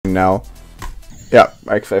talking now. Yeah,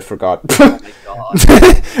 I forgot. Oh my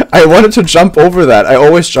god. I wanted to jump over that. I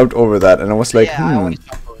always jumped over that, and I was like, yeah, I always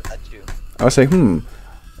jump over that too. I was like,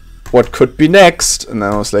 what could be next? And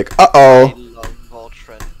then I was like, I uh-oh. love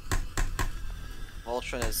Voltron.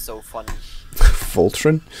 Voltron is so funny.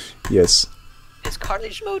 Voltron? Yes. His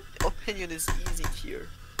Carnage Mode opinion is easy tier.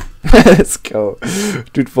 Let's go.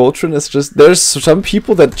 Dude, Voltron is just... There's some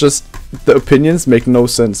people that just... The opinions make no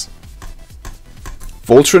sense.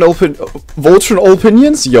 Voltron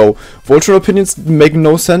opinions? Yo. Voltron opinions make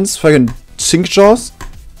no sense. Fucking Syncjaws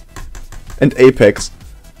and Apex.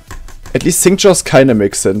 At least Syncjaws kinda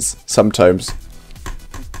makes sense. Sometimes.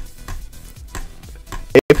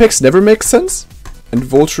 Apex never makes sense. And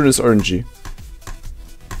Voltron is RNG.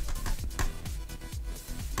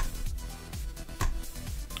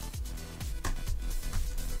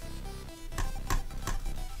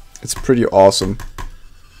 It's pretty awesome.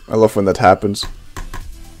 I love when that happens.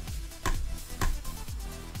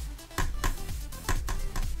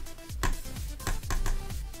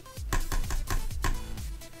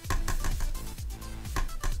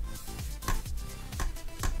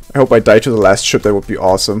 I hope I die to the last ship, that would be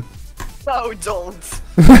awesome. No, don't.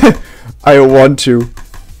 I want to.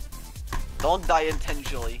 Don't die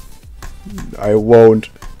intentionally. I won't.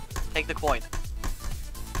 Take the coin.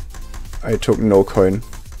 I took no coin.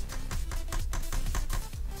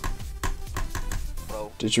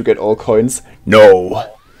 Bro. Did you get all coins?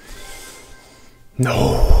 No.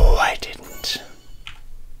 No, I didn't.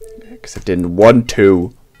 Because I didn't want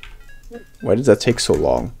to. Why did that take so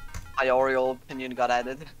long? My Oriole opinion got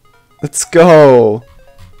added. Let's go.